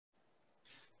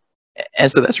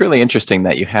And so that's really interesting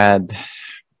that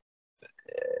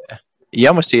you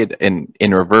almost see it in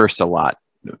reverse a lot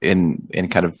in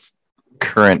kind of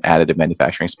current additive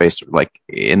manufacturing space. Like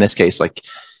in this case, like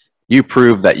you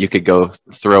prove that you could go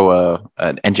throw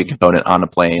an engine component on a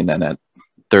plane and at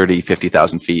 30,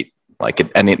 50,000 feet,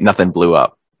 nothing blew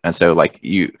up. And so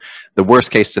the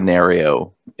worst case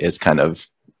scenario is kind of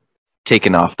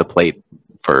taken off the plate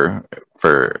for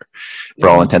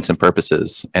all intents and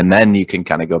purposes. And then you can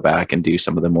kind of go back and do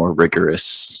some of the more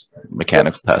rigorous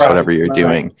mechanical tests, whatever you're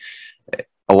doing.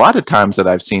 A lot of times that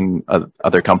I've seen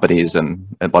other companies, and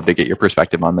I'd love to get your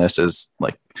perspective on this, is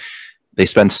like they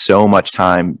spend so much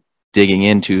time digging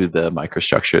into the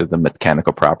microstructure, the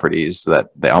mechanical properties, that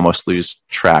they almost lose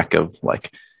track of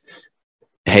like,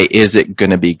 hey, is it going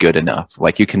to be good enough?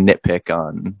 Like you can nitpick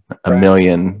on a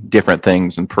million different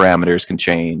things and parameters can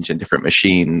change in different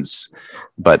machines,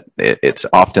 but it's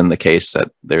often the case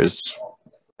that there's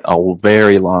a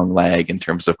very long lag in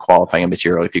terms of qualifying a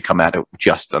material if you come at it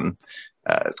just on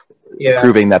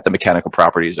proving that the mechanical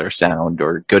properties are sound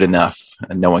or good enough,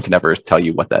 and no one can ever tell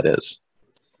you what that is.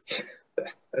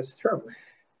 That's true.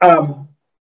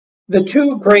 The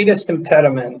two greatest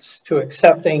impediments to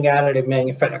accepting additive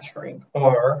manufacturing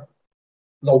are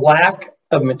the lack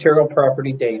of material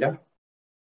property data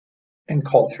and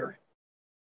culture.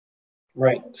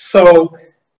 Right. So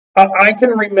I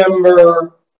can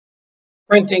remember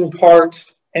printing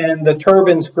parts, and the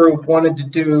turbines group wanted to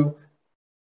do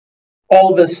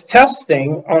all this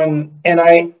testing on, and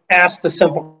I asked the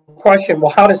simple question,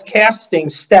 well, how does casting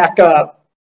stack up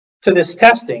to this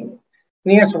testing?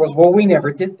 And the answer was, well, we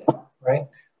never did that, right?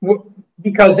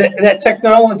 Because that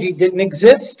technology didn't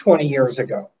exist 20 years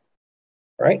ago,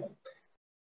 right?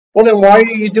 Well, then why are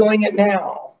you doing it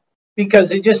now?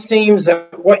 Because it just seems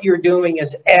that what you're doing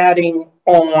is adding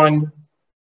on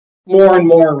more and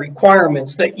more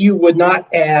requirements that you would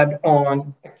not add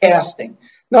on casting.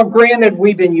 Now, granted,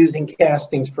 we've been using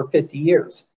castings for 50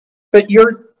 years, but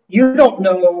you don't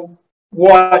know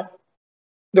what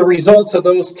the results of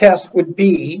those tests would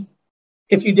be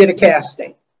if you did a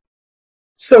casting.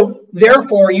 So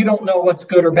therefore, you don't know what's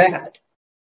good or bad,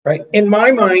 right? In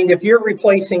my mind, if you're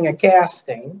replacing a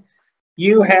casting,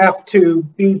 you have to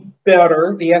be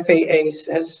better. The FAA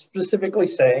has specifically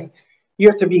say you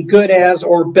have to be good as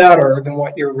or better than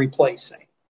what you're replacing.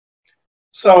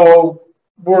 So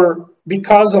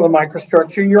because of the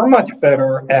microstructure, you're much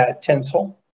better at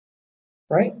tensile,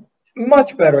 right?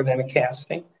 Much better than a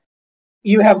casting.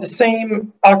 You have the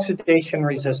same oxidation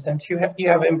resistance. You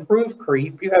have improved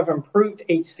creep. You have improved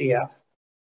HCF.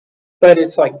 But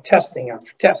it's like testing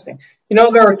after testing. You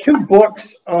know, there are two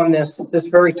books on this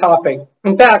very topic.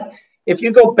 In fact, if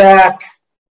you go back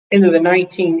into the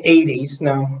 1980s,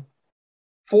 now,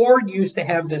 Ford used to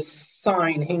have this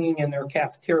sign hanging in their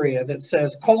cafeteria that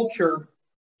says, culture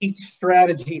eats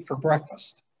strategy for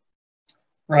breakfast,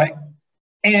 right?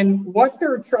 And what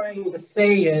they're trying to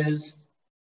say is,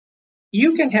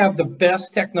 you can have the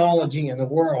best technology in the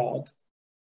world,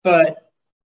 but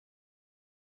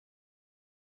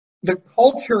the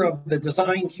culture of the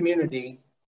design community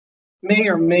may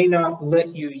or may not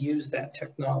let you use that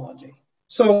technology.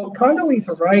 So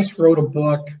Condoleezza Rice wrote a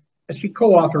book, she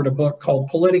co-authored a book called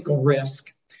Political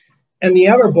Risk. And the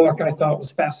other book I thought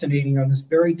was fascinating on this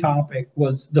very topic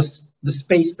was the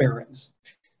Space Barons,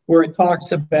 where it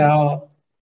talks about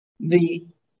the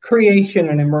creation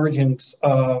and emergence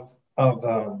of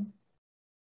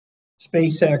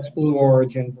SpaceX, Blue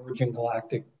Origin, Virgin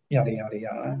Galactic, yada, yada,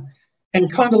 yada.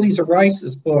 And Condoleezza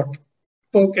Rice's book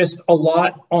focused a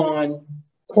lot on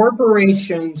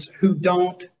corporations who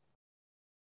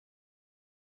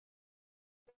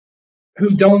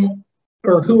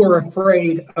are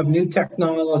afraid of new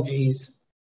technologies,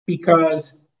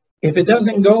 because if it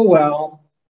doesn't go well,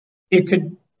 it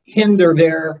could hinder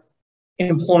their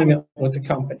employment with the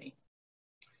company.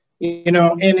 You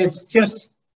know, and it's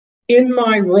just in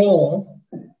my role,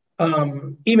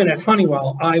 even at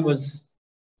Honeywell,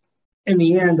 in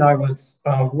the end, I was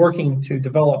working to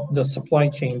develop the supply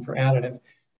chain for additive.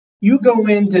 You go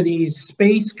into these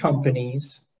space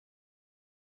companies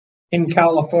in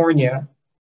California,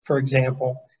 for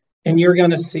example, and you're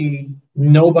going to see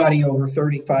nobody over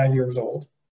 35 years old.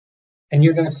 And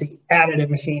you're going to see additive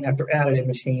machine after additive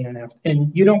machine.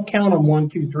 And you don't count them 1,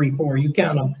 2, 3, 4. You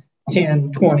count them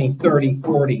 10, 20, 30,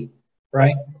 40,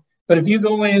 right? But if you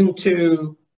go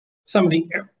into some of the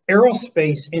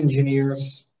aerospace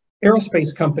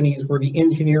companies where the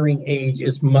engineering age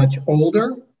is much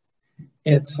older,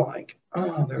 it's like,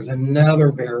 oh, there's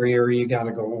another barrier you got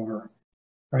to go over,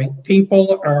 right?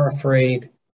 People are afraid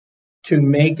to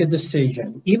make a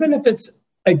decision, even if it's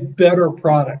a better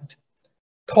product,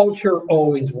 culture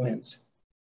always wins,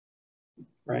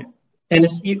 right? And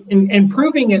it's in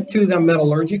proving it to them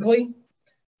metallurgically,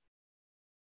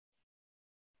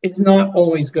 it's not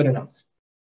always good enough.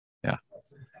 Yeah.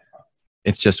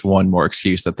 It's just one more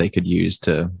excuse that they could use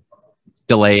to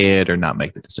delay it or not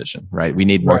make the decision, right? We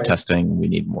need more testing. We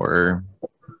need more.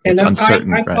 It's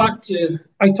uncertain. I talk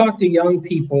to young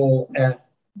people at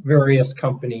various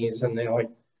companies, and they're like,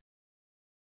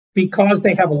 because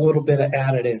they have a little bit of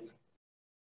additive,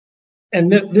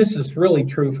 and this is really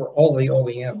true for all the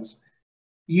OEMs,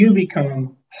 you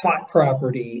become hot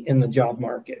property in the job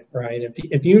market, right?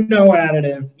 If you know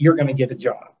additive, you're going to get a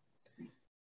job.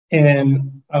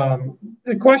 And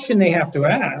the question they have to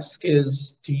ask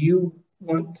is, do you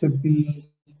want to be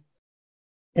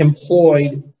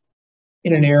employed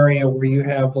in an area where you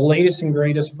have the latest and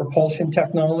greatest propulsion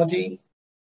technology,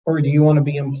 or do you want to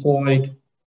be employed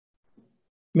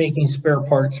making spare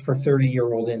parts for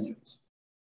 30-year-old engines?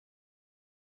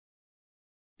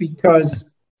 Because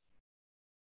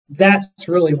that's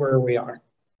really where we are.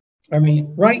 I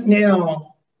mean, right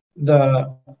now,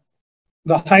 the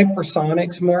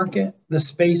hypersonics market, the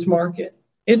space market,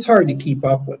 it's hard to keep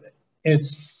up with it.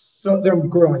 They're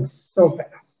growing so fast.